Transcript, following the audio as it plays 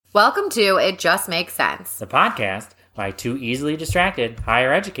Welcome to It Just Makes Sense, the podcast by two easily distracted,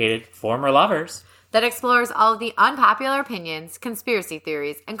 higher educated, former lovers that explores all of the unpopular opinions, conspiracy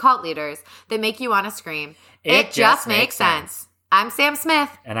theories, and cult leaders that make you want to scream, It just makes sense. I'm Sam Smith.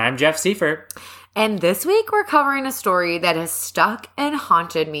 And I'm Jeff Seifert. And this week we're covering a story that has stuck and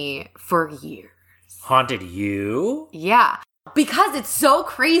haunted me for years. Haunted you? Yeah. Because it's so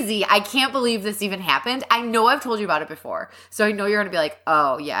crazy. I can't believe this even happened. I know I've told you about it before. So I know you're going to be like,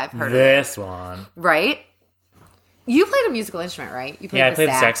 oh, yeah, I've heard of it. This one. Right? You played a musical instrument, right? You played I played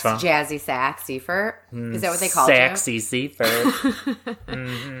the saxophone. Jazzy sax, Seifert. Is that what they called you? Saxy Seifert.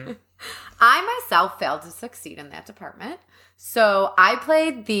 Mm-hmm. I myself failed to succeed in that department. So I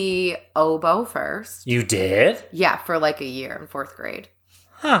played the oboe first. You did? Yeah, for like a year in fourth grade.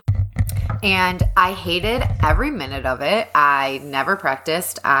 Huh. And I hated every minute of it. I never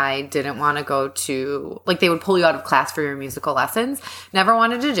practiced. I didn't want to go to, like, they would pull you out of class for your musical lessons. Never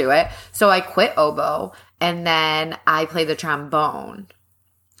wanted to do it. So I quit oboe. And then I played the trombone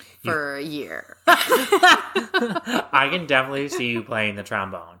for a year. I can definitely see you playing the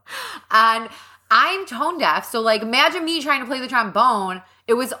trombone. And I'm tone deaf. So, like, imagine me trying to play the trombone.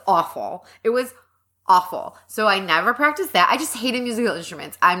 It was awful. It was awful. So I never practiced that. I just hated musical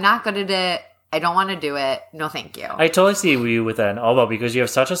instruments. I'm not good at it. I don't want to do it. No, thank you. I totally see you with an oboe because you have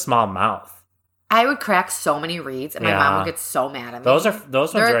such a small mouth. I would crack so many reeds and my mom would get so mad at me.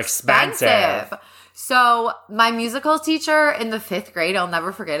 Those ones are expensive. So my musical teacher in the 5th grade, I'll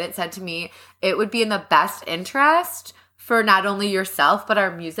never forget it, said to me, it would be in the best interest for not only yourself, but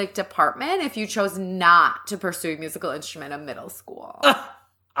our music department if you chose not to pursue a musical instrument in middle school.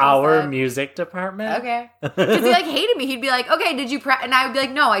 Our music department? Okay. Because he, like, hated me. He'd be like, okay, did you practice? And I would be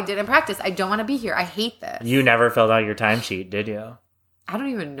like, no, I didn't practice. I don't want to be here. I hate this. You never filled out your timesheet, did you? I don't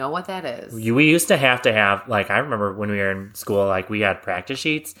even know what that is. We used to have, like, I remember when we were in school, like, we had practice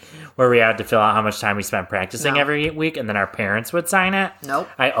sheets where we had to fill out how much time we spent practicing every week, and then our parents would sign it. Nope.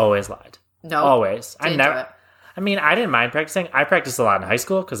 I always lied. Nope. Always. Didn't do it. I mean, I didn't mind practicing. I practiced a lot in high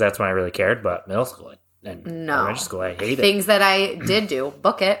school because that's when I really cared, but middle school and elementary school, I hated it. Things that I did do.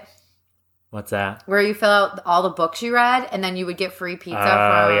 Book It. What's that? Where you fill out all the books you read, and then you would get free pizza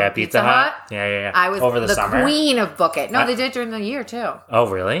from Pizza Hut. Yeah. I was over the summer. Queen of Book It. No, they did it during the year, too. Oh,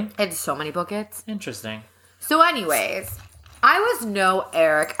 really? I had so many Book Its. Interesting. So anyways, I was no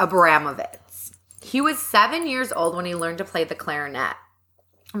Eric Abramovitz. He was 7 years old when he learned to play the clarinet.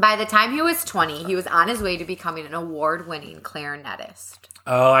 By the time he was 20, he was on his way to becoming an award-winning clarinetist.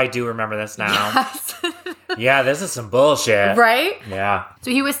 Oh, I do remember this now. Yes. Yeah, this is some bullshit. Right? Yeah.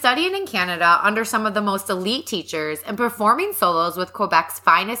 So he was studying in Canada under some of the most elite teachers and performing solos with Quebec's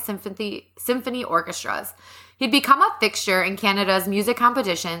finest symphony orchestras. He'd become a fixture in Canada's music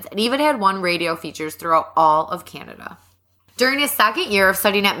competitions and even had won radio features throughout all of Canada. During his second year of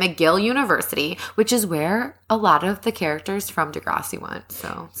studying at McGill University, which is where a lot of the characters from Degrassi went.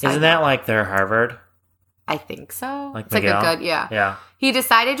 So isn't that like their Harvard? I think so. Like it's McGill? Like a good, yeah. He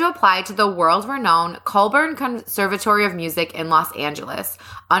decided to apply to the world-renowned Colburn Conservatory of Music in Los Angeles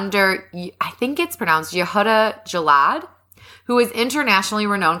under, I think it's pronounced Yehuda Jalad, who is internationally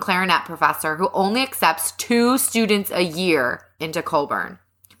renowned clarinet professor who only accepts 2 students a year into Colburn.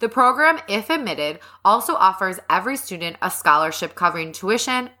 The program, if admitted, also offers every student a scholarship covering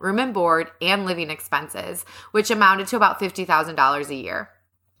tuition, room and board, and living expenses, which amounted to about $50,000 a year.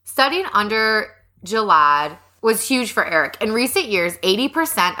 Studying under Jalad was huge for Eric. In recent years,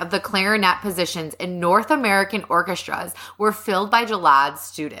 80% of the clarinet positions in North American orchestras were filled by Jalad's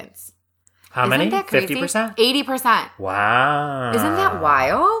students. How many? That crazy? 50%? 80%. Wow. Isn't that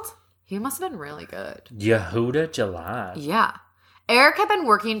wild? He must have been really good. Yehuda Jalad. Yeah. Eric had been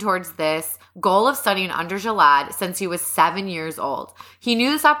working towards this goal of studying under Jalad since he was 7 years old. He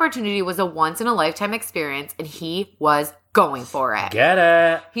knew this opportunity was a once-in-a-lifetime experience, and he was going for it. Get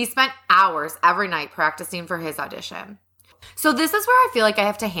it. He spent hours every night practicing for his audition. So this is where I feel like I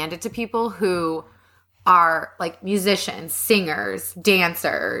have to hand it to people who are like musicians, singers,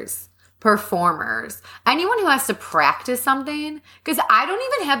 dancers, performers, anyone who has to practice something. Because I don't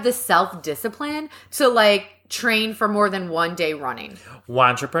even have the self-discipline to like train for more than 1 day running.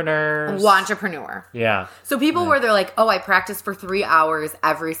 Wantrepreneur. Yeah. So people where they're like, oh, I practice for 3 hours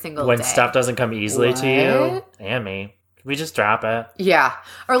every single day. When stuff doesn't come easily to you and me. We just drop it. Yeah.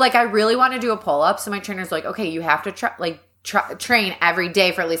 Or like, I really want to do a pull-up. So my trainer's like, okay, you have to train every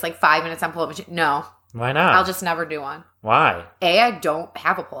day for at least like 5 minutes on pull-up machine. No. Why not? I'll just never do one. Why? I don't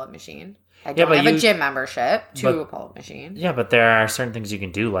have a pull-up machine. I don't have a gym membership to a pull-up machine. Yeah, but there are certain things you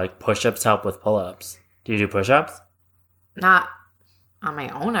can do, like push-ups help with pull-ups. Do you do push-ups? Not on my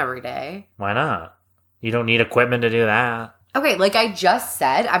own every day. Why not? You don't need equipment to do that. Okay, like I just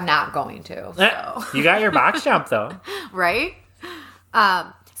said, I'm not going to. So. You got your box jump, though. Right?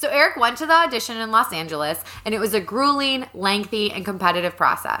 So Eric went to the audition in Los Angeles, and it was a grueling, lengthy, and competitive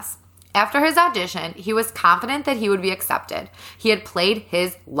process. After his audition, he was confident that he would be accepted. He had played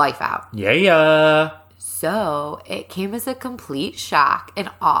his life out. Yeah. So it came as a complete shock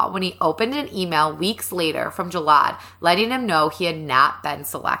and awe when he opened an email weeks later from Jalad, letting him know he had not been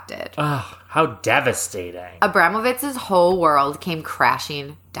selected. Ugh, how devastating. Abramovitz's whole world came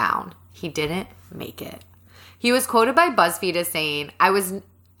crashing down. He didn't make it. He was quoted by BuzzFeed as saying, I was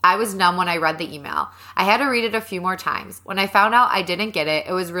numb when I read the email. I had to read it a few more times. When I found out I didn't get it,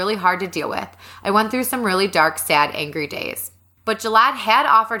 it was really hard to deal with. I went through some really dark, sad, angry days. But Jalad had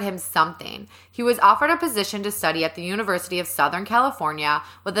offered him something. He was offered a position to study at the University of Southern California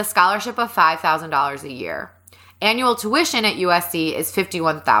with a scholarship of $5,000 a year. Annual tuition at USC is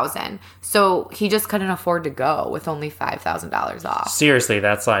 $51,000, so he just couldn't afford to go with only $5,000 off. Seriously,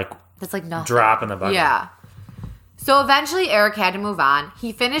 that's like nothing. Drop in the bucket. Yeah. So eventually Eric had to move on.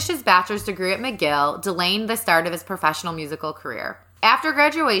 He finished his bachelor's degree at McGill, delaying the start of his professional musical career. After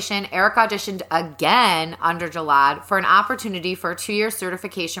graduation, Eric auditioned again under Jalad for an opportunity for a 2-year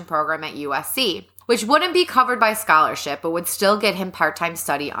certification program at USC, which wouldn't be covered by scholarship, but would still get him part-time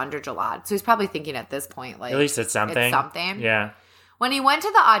study under Jalad. So he's probably thinking at this point, like, at least it's something. It's something. Yeah. When he went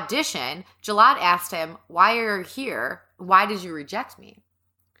to the audition, Jalad asked him, why are you here? Why did you reject me?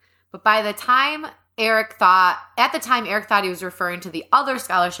 But at the time, Eric thought he was referring to the other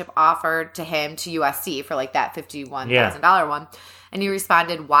scholarship offered to him to USC for like that $51,000 one. And he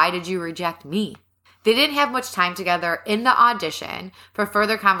responded, why did you reject me? They didn't have much time together in the audition for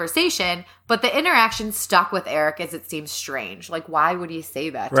further conversation, but the interaction stuck with Eric as it seemed strange. Like, why would he say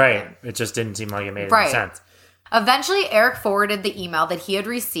that to him? It just didn't seem like it made any sense. Eventually, Eric forwarded the email that he had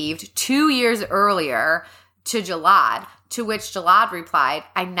received 2 years earlier to Jalad, to which Jalad replied,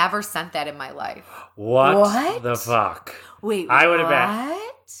 I never sent that in my life. What the fuck? Wait, I would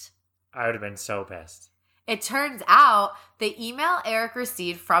have been so pissed. It turns out the email Eric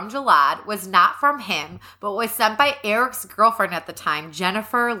received from Jalad was not from him, but was sent by Eric's girlfriend at the time,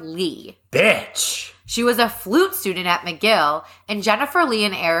 Jennifer Lee. Bitch! She was a flute student at McGill, and Jennifer Lee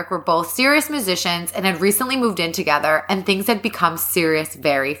and Eric were both serious musicians and had recently moved in together, and things had become serious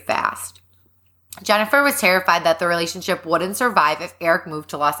very fast. Jennifer was terrified that the relationship wouldn't survive if Eric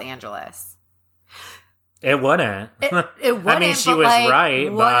moved to Los Angeles. It wouldn't. It wouldn't. I mean, she was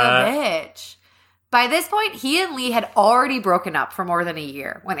right, what a bitch. By this point, he and Lee had already broken up for more than a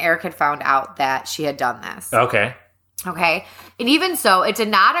year when Eric had found out that she had done this. Okay. And even so, it did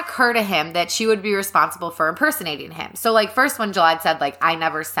not occur to him that she would be responsible for impersonating him. So, like, first when Jalad said, like, I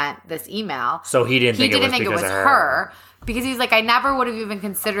never sent this email. So he didn't think it was her. Because he's like, I never would have even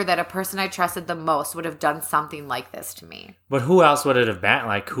considered that a person I trusted the most would have done something like this to me. But who else would it have been?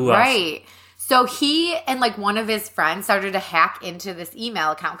 Like, who else? Right. So he and like one of his friends started to hack into this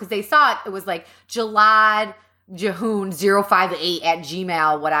email account because they thought it was like Jalad Jahoon 058 at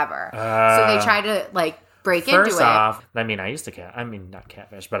Gmail, whatever. So they tried to like break into it. First off, I mean, not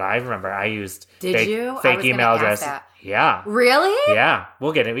catfish, but I remember I used fake email address. Yeah. Really? Yeah.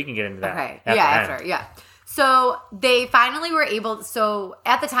 We can get into that. Okay. After. So they finally were able. So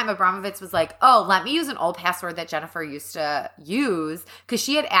at the time, Abramovitz was like, "Oh, let me use an old password that Jennifer used to use because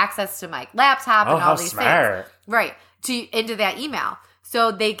she had access to my laptop and all these things, right? Into that email."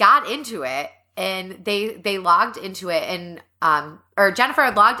 So they got into it and they logged into it, and or Jennifer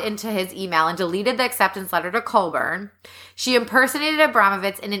had logged into his email and deleted the acceptance letter to Colburn. She impersonated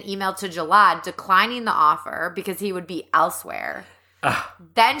Abramovitz in an email to Jalad, declining the offer because he would be elsewhere.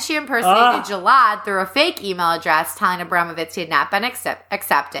 Then she impersonated Jalad through a fake email address, telling Abramovitz he had not been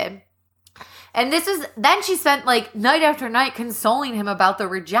accepted. And then she spent like night after night consoling him about the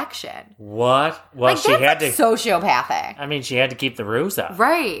rejection. What? Well, she had to sociopathic. I mean, she had to keep the ruse up,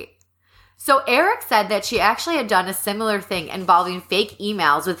 right? So Eric said that she actually had done a similar thing involving fake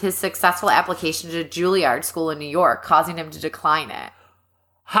emails with his successful application to Juilliard School in New York, causing him to decline it.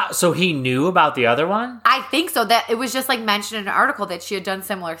 So he knew about the other one? I think so. That it was just like mentioned in an article that she had done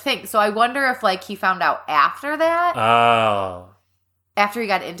similar things. So I wonder if like he found out after that. Oh. After he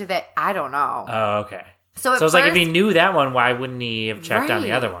got into that, I don't know. Oh, okay. So it's like if he knew that one, why wouldn't he have checked on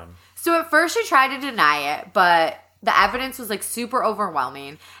the other one? So at first she tried to deny it, but the evidence was like super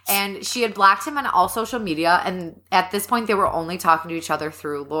overwhelming, and she had blocked him on all social media, and at this point they were only talking to each other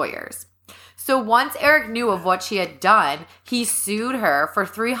through lawyers. So once Eric knew of what she had done, he sued her for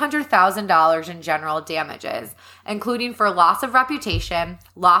 $300,000 in general damages, including for loss of reputation,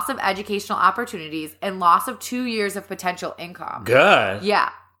 loss of educational opportunities, and loss of 2 years of potential income. Good. Yeah.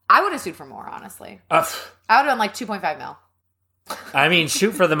 I would have sued for more, honestly. I would have done like 2.5 mil. I mean,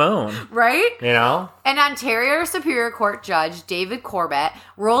 shoot for the moon. Right? You know? An Ontario Superior Court Judge, David Corbett,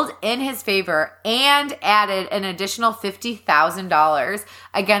 ruled in his favor and added an additional $50,000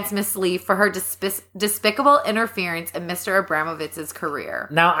 against Miss Lee for her despicable interference in Mr. Abramovitz's career.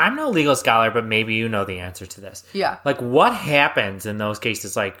 Now, I'm no legal scholar, but maybe you know the answer to this. Yeah. Like, what happens in those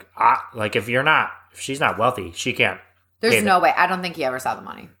cases? Like if she's not wealthy, she can't. There's no way. I don't think he ever saw the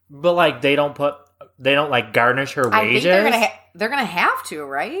money. But, like, they don't like garnish her wages. I think they're gonna have to,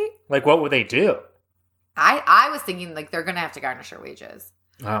 right? Like, what would they do? I was thinking like they're gonna have to garnish her wages,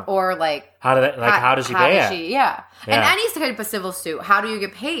 or like how does she pay it? Yeah, and any type of civil suit, how do you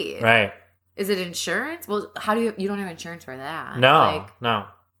get paid? Right? Is it insurance? Well, how do you don't have insurance for that? No.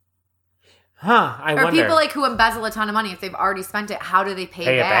 Huh? I wonder. Or people like who embezzle a ton of money if they've already spent it. How do they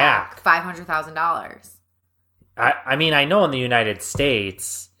pay it back? $500,000. I mean, I know in the United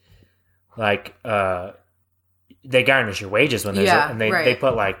States, like, they garnish your wages when there's they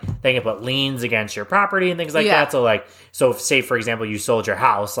put they can put liens against your property and things like that. So if, say, for example, you sold your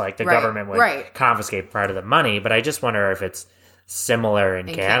house, like the government would confiscate part of the money. But I just wonder if it's similar in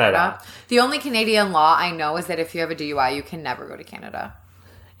Canada. The only Canadian law I know is that if you have a DUI, you can never go to Canada.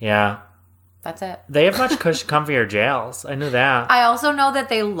 Yeah. That's it. They have much comfier jails. I knew that. I also know that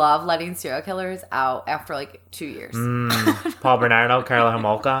they love letting serial killers out after like 2 years. Paul Bernardo, Carla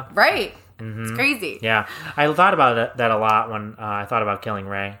Homolka. Right. Mm-hmm. It's crazy. Yeah. I thought about that a lot when I thought about killing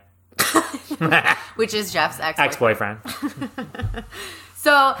Ray. Which is Jeff's ex-boyfriend.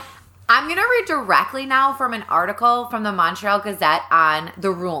 So I'm going to read directly now from an article from the Montreal Gazette on the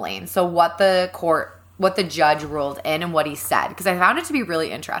ruling. So what the judge ruled in and what he said, because I found it to be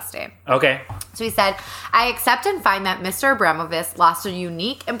really interesting. Okay. So he said, I accept and find that Mr. Abramovitz lost a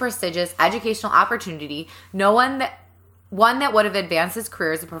unique and prestigious educational opportunity, one that would have advanced his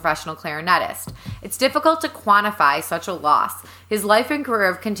career as a professional clarinetist. It's difficult to quantify such a loss. His life and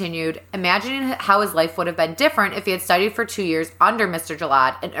career have continued. Imagining how his life would have been different if he had studied for 2 years under Mr.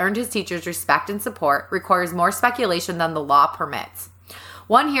 Jalad and earned his teachers' respect and support requires more speculation than the law permits.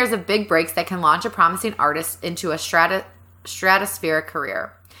 One hears of big breaks that can launch a promising artist into a stratospheric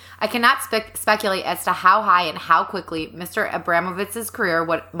career. I cannot speculate as to how high and how quickly Mr. Abramovitz's career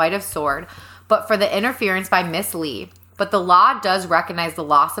might have soared, but for the interference by Miss Lee. But the law does recognize the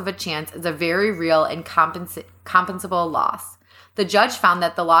loss of a chance as a very real and compensable loss. The judge found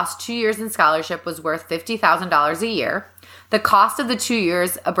that the lost 2 years in scholarship was worth $50,000 a year. The cost of the 2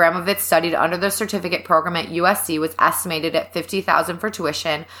 years Abramovitz studied under the certificate program at USC was estimated at $50,000 for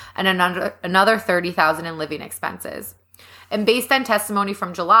tuition and another $30,000 in living expenses. And based on testimony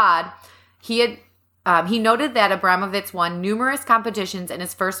from Jalad, he noted that Abramovitz won numerous competitions in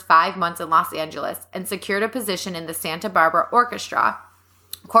his first 5 months in Los Angeles and secured a position in the Santa Barbara Orchestra.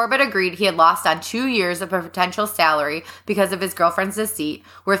 Corbett agreed he had lost on 2 years of a potential salary because of his girlfriend's deceit,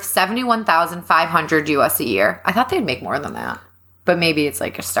 worth $71,500 US a year. I thought they'd make more than that, but maybe it's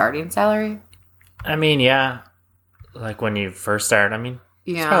like a starting salary. I mean, yeah, like when you first start. I mean,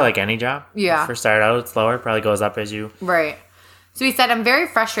 it's probably like any job. Yeah, first start out, it's lower. It probably goes up as you right. So he said, I'm very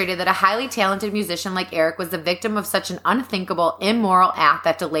frustrated that a highly talented musician like Eric was the victim of such an unthinkable, immoral act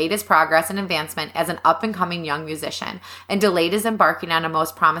that delayed his progress and advancement as an up-and-coming young musician and delayed his embarking on a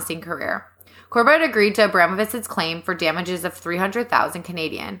most promising career. Corbett agreed to Abramovitz's claim for damages of $300,000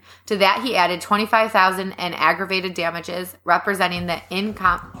 Canadian. To that, he added $25,000 in aggravated damages, representing the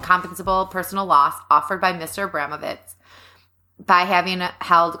incompensable personal loss offered by Mr. Abramovitz by having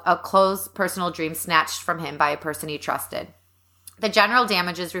held a close personal dream snatched from him by a person he trusted. The general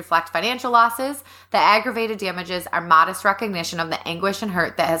damages reflect financial losses. The aggravated damages are modest recognition of the anguish and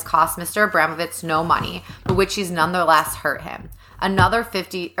hurt that has cost Mr. Abramovitz no money, but which he's nonetheless hurt him. Another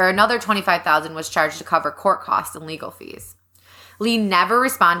 $25,000 was charged to cover court costs and legal fees. Lee never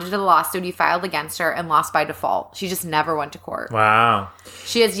responded to the lawsuit he filed against her and lost by default. She just never went to court. Wow.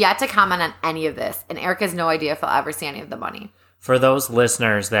 She has yet to comment on any of this, and Eric has no idea if he'll ever see any of the money. For those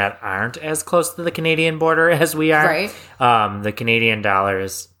listeners that aren't as close to the Canadian border as we are, right. The Canadian dollar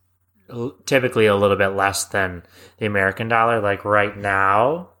is typically a little bit less than the American dollar. Like right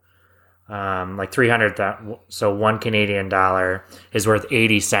now, like 300. So one Canadian dollar is worth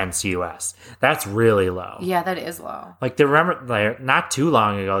 80 cents US. That's really low. Yeah, that is low. Like not too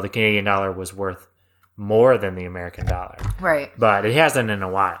long ago, the Canadian dollar was worth more than the American dollar. Right. But it hasn't in a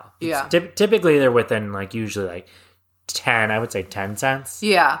while. Yeah. Typically, they're within like usually like 10 cents.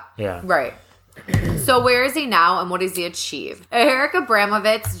 Yeah. Yeah. Right. So where is he now and what has he achieved? Eric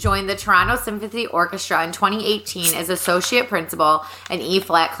Abramovitz joined the Toronto Symphony Orchestra in 2018 as associate principal in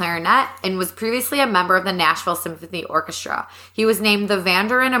E-flat clarinet and was previously a member of the Nashville Symphony Orchestra. He was named the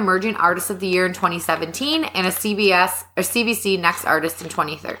Vanderin Emerging Artist of the Year in 2017 and a CBC Next Artist in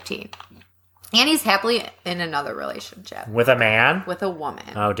 2013. And he's happily in another relationship. With a man? With a woman.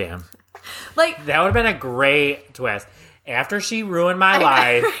 Oh, damn. Like, that would have been a great twist. After she ruined my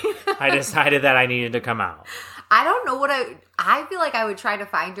life, I decided that I needed to come out. I don't know what I feel like I would try to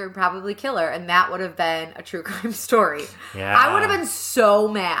find her and probably kill her, and that would have been a true crime story. Yeah. I would have been so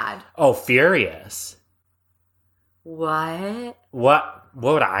mad. Oh, furious. What? What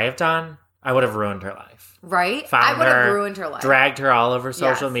would I have done? I would have ruined her life. Right? Found I would have her, ruined her life. Dragged her all over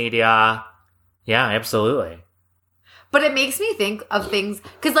social media. Yeah, absolutely. But it makes me think of things,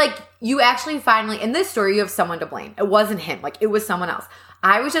 because, like, you actually finally, in this story, you have someone to blame. It wasn't him. Like, it was someone else.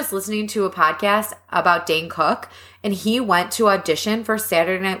 I was just listening to a podcast about Dane Cook, and he went to audition for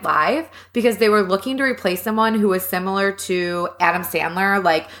Saturday Night Live because they were looking to replace someone who was similar to Adam Sandler.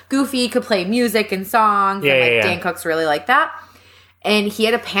 Like, goofy, could play music and songs, and, like, Dane Cook's really like that. And he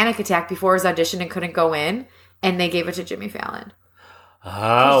had a panic attack before his audition and couldn't go in, and they gave it to Jimmy Fallon.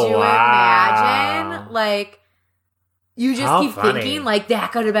 Oh, Could you imagine? Like, you just keep thinking, like,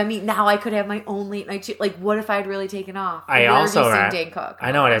 that could have been me. Now I could have my own late night shoot. Like, what if I'd really taken off? I also Dane Cook.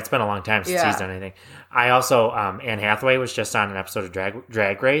 I know it's been a long time since he's done anything. I also Anne Hathaway was just on an episode of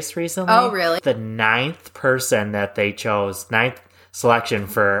Drag Race recently. Oh, really? The ninth selection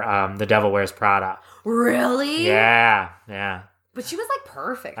for The Devil Wears Prada. Really? Yeah. But she was, like,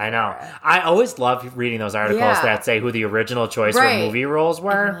 perfect. I know. I always love reading those articles that say who the original choice for movie roles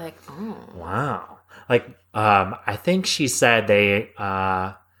were. And you're like, oh. Wow. Like, I think she said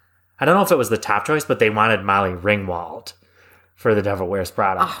I don't know if it was the top choice, but they wanted Molly Ringwald for The Devil Wears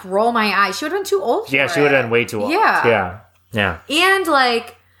Prada. Oh, roll my eyes. She would have been too old for Yeah, she would have been way too old. Yeah. And,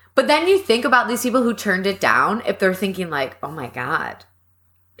 like, but then you think about these people who turned it down, if they're thinking, like, oh, my God,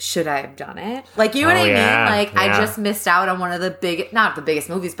 should I have done it? Like, you know what I mean? Like, I just missed out on one of the not the biggest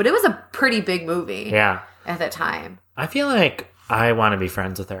movies, but it was a pretty big movie. Yeah. At that time. I feel like I want to be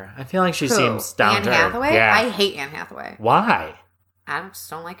friends with her. I feel like she seems down to earth. Anne Hathaway? Yeah. I hate Anne Hathaway. Why? I just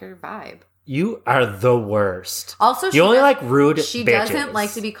don't like her vibe. You are the worst. Also, you only like rude She bitches. doesn't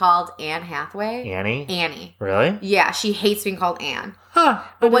like to be called Anne Hathaway. Annie. Really? Yeah, she hates being called Anne. Huh.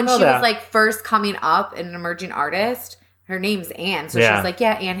 But when she was, like, first coming up an emerging artist, her name's Anne. So she's like,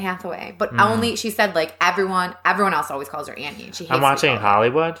 yeah, Anne Hathaway. But only, she said, like, everyone else always calls her Annie. And she hates I'm watching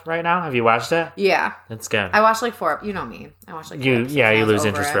Hollywood right now. Have you watched it? Yeah. It's good. I watched, like, 4. You know me. I watched, like, 4 episodes. Yeah, you lose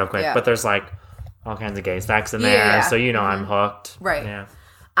interest real quick. Yeah. But there's, like, all kinds of gay sex in there. So, you know, I'm hooked. Right. Yeah.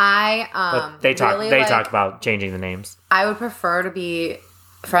 But they talk about changing the names. I would prefer to be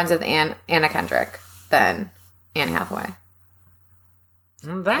friends with Anna Kendrick than Anne Hathaway.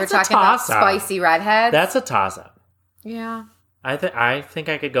 We're talking about spicy redheads. That's a toss-up. Yeah. I think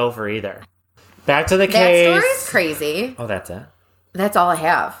I could go for either. Back to the case. That story's crazy. Oh, that's it? That's all I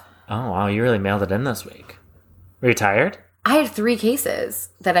have. Oh, wow. You really mailed it in this week. Were you tired? I had 3 cases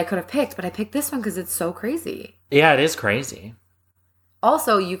that I could have picked, but I picked this one because it's so crazy. Yeah, it is crazy.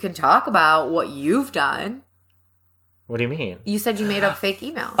 Also, you can talk about what you've done. What do you mean? You said you made up fake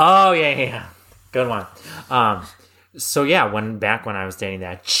emails. Oh, yeah. Good one. So, yeah, back when I was dating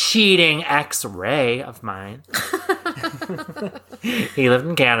that cheating ex-Ray of mine, he lived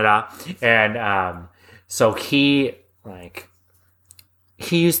in Canada, and so he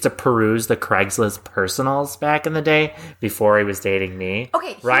used to peruse the Craigslist personals back in the day before he was dating me.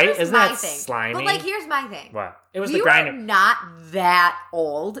 Okay, right? Here's Isn't my that thing. slimy? But, like, here's my thing. What? It was we the grinder. were not that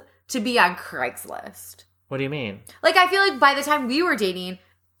old to be on Craigslist. What do you mean? Like, I feel like by the time we were dating,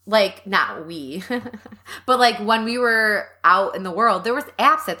 like, not we, but, like, when we out in the world, there was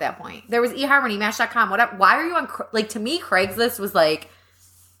apps at that point. There was eHarmony, Match.com, whatever. Why are you on, like, to me, Craigslist was, like,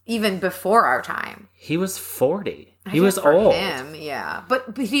 even before our time. He was 40. He was old. Him, yeah.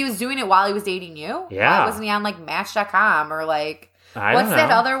 But he was doing it while he was dating you? Yeah. Why wasn't he on, like, Match.com or, like, I don't know. What's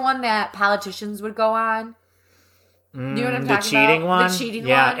that other one that politicians would go on? You know what I'm talking cheating about? One? The cheating one?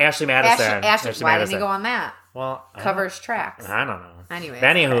 Yeah, Ashley Madison. Ashley, why didn't he go on that? Well, Covers tracks. I don't know. Anyway.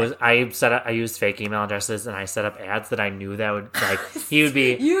 Anywho, I used fake email addresses and I set up ads that I knew that would, like, he would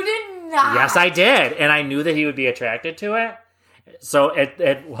be. You did not. Yes, I did. And I knew that he would be attracted to it. So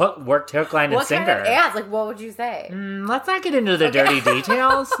it worked hook, line, and sinker. What kind of ads? Like, what would you say? Let's not get into the dirty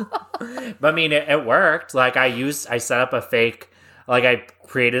details. But I mean, it worked. Like, I set up a fake, like, I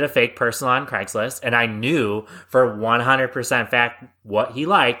created a fake person on Craigslist, and I knew for 100% fact what he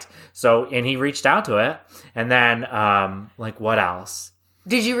liked. So, and he reached out to it. And then, like, what else?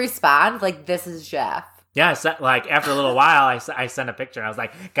 Did you respond? Like, this is Jeff. Yeah, after a little while, I sent a picture and I was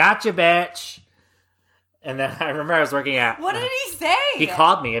like, gotcha, bitch. And then I remember I was working at... What did he say? He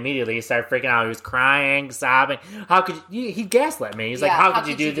called me immediately. He started freaking out. He was crying, sobbing. How could you... He gaslit me. He's like, how could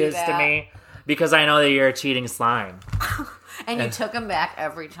you do this to me? Because I know that you're a cheating slime. And you took him back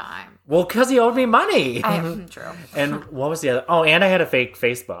every time. Well, because he owed me money. True. And what was the other... Oh, and I had a fake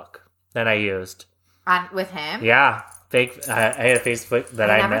Facebook that I used. With him? Yeah. Fake. I had a Facebook that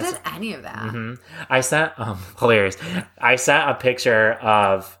I never did any of that. Mm-hmm. I sent hilarious. I sent a picture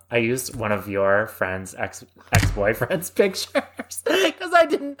of. I used one of your friend's ex-boyfriend's pictures because I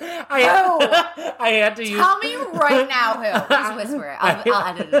didn't. I had to use. Tell me right now who. Just whisper it. I'll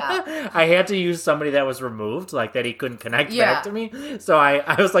edit it out. I had to use somebody that was removed, like that he couldn't connect back to me. So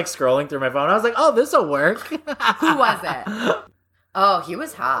I was like scrolling through my phone. I was like, oh, this will work. Who was it? Oh, he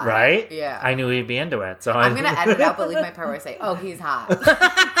was hot. Right? Yeah. I knew he'd be into it. So I'm going to edit it out, but leave my part where I say, oh, he's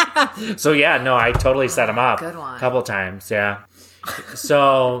hot. So, yeah, no, I totally set him up. Good one. A couple times, yeah.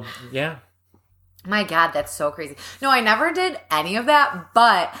 So, yeah. My God, that's so crazy. No, I never did any of that,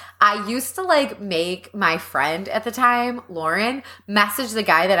 but I used to, like, make my friend at the time, Lauren, message the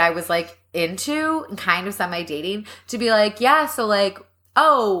guy that I was, like, into and kind of semi-dating to be like, yeah, so, like,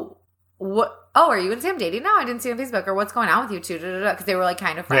 are you and Sam dating now? I didn't see you on Facebook. Or what's going on with you two? Because they were like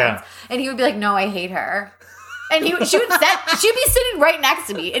kind of friends. Yeah. And he would be like, no, I hate her. And she'd be sitting right next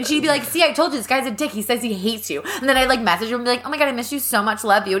to me. And she'd be like, see, I told you, this guy's a dick. He says he hates you. And then I'd like message him and be like, oh my God, I miss you so much.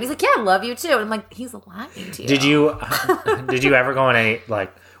 Love you. And he's like, yeah, I love you too. And I'm like, he's lying to you. Did you ever go on any,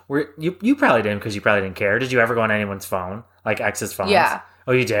 like, you probably didn't because you probably didn't care. Did you ever go on anyone's phone? Like ex's phones? Yeah.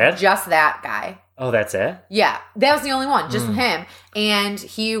 Oh, you did? Just that guy. Oh, that's it? Yeah. That was the only one. Just him. And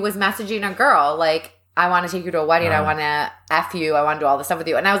he was messaging a girl like, I want to take you to a wedding. I want to F you. I want to do all this stuff with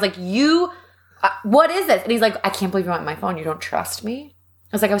you. And I was like, what is this? And he's like, I can't believe you want my phone. You don't trust me?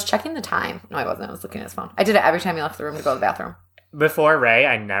 I was like, I was checking the time. No, I wasn't. I was looking at his phone. I did it every time he left the room to go to the bathroom. Before Ray,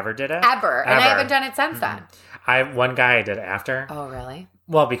 I never did it. Ever. And I haven't done it since then. One guy I did it after. Oh, really?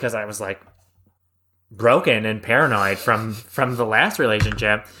 Well, because I was like broken and paranoid from the last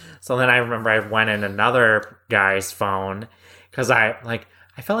relationship. So then I remember I went in another guy's phone because I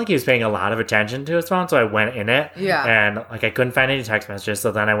felt like he was paying a lot of attention to his phone, so I went in it. Yeah. And like I couldn't find any text messages,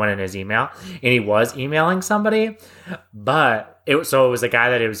 so then I went in his email, and he was emailing somebody, but it was a guy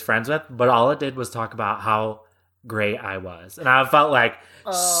that he was friends with, but all it did was talk about how great I was, and I felt like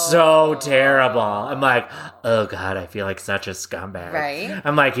so terrible. I'm like, oh God, I feel like such a scumbag. Right.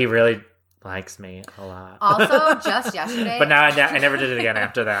 I'm like, he really likes me a lot. Also, just yesterday. But now I never did it again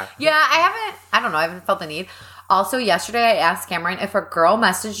after that. Yeah, I haven't felt the need. Also, yesterday I asked Cameron, if a girl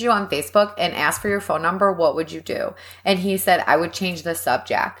messaged you on Facebook and asked for your phone number, what would you do? And he said, I would change the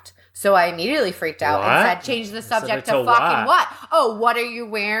subject. So I immediately freaked out and said, change the subject to fucking what? Oh, what are you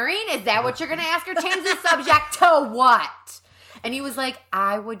wearing? Is that what you're going to ask her? Change the subject to what? And he was like,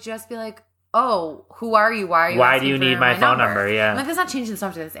 I would just be like, oh, who are you? Why do you need my phone number? Yeah. I'm like, that's not changing the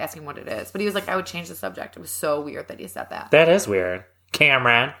subject. That's asking what it is. But he was like, I would change the subject. It was so weird that he said that. That is weird.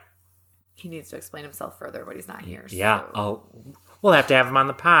 Cameron. He needs to explain himself further, but he's not here. Yeah. So. Oh, we'll have to have him on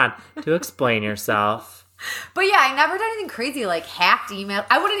the pod to explain yourself. But yeah, I never done anything crazy like hacked email.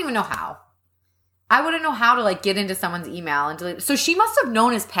 I wouldn't even know how. I wouldn't know how to like get into someone's email and delete it. So she must have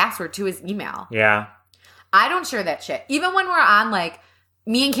known his password to his email. Yeah. I don't share that shit. Even when we're on like,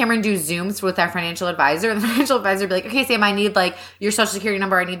 me and Cameron do Zooms with our financial advisor, and the financial advisor would be like, okay, Sam, I need like your social security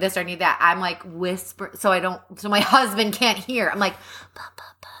number. I need this, or I need that. I'm like whisper, so my husband can't hear. I'm like,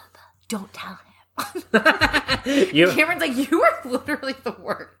 don't tell him. Cameron's like, you are literally the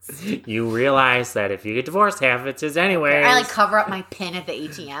worst. You realize that if you get divorced, half of it's his anyway. I like cover up my pin at the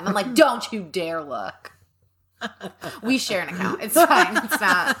ATM. I'm like, don't you dare look. We share an account. It's fine. It's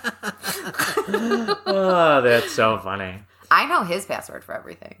not. Oh, that's so funny. I know his password for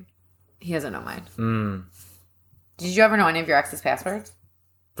everything. He doesn't know mine. Did you ever know any of your ex's passwords?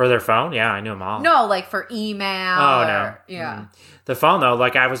 For their phone? Yeah, I knew them all. No, like for email. Oh, no. Yeah. The phone, though,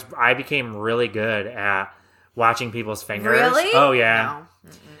 like I became really good at watching people's fingers. Really? Oh, yeah.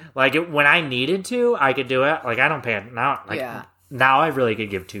 No. Like when I needed to, I could do it. Like I don't pay it now. Like, now I really could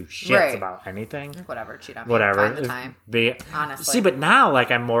give two shits about anything. Whatever, cheat on me. Whatever. Find the time. Honestly. See, but now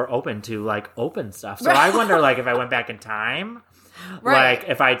like I'm more open to like open stuff. So I wonder like if I went back in time, like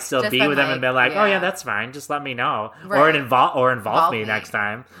if I'd still be with them and been like, oh yeah, that's fine. Just let me know. Right. Or involve me next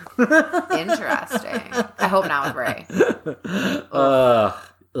time. Interesting. I hope not with Ray.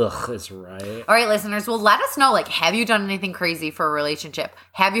 Ugh, it's right. All right, listeners. Well, let us know. Like, have you done anything crazy for a relationship?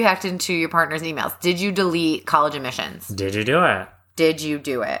 Have you hacked into your partner's emails? Did you delete college admissions? Did you do it? Did you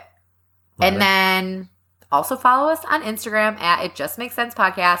do it? Love and it. then Also follow us on Instagram at It Just Makes Sense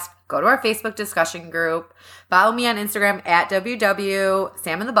Podcast. Go to our Facebook discussion group. Follow me on Instagram at WW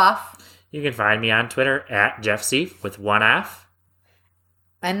Sam and the Buff. You can find me on Twitter at Jeff Seif with 1 F.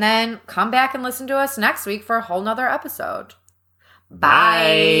 And then come back and listen to us next week for a whole nother episode.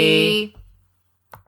 Bye.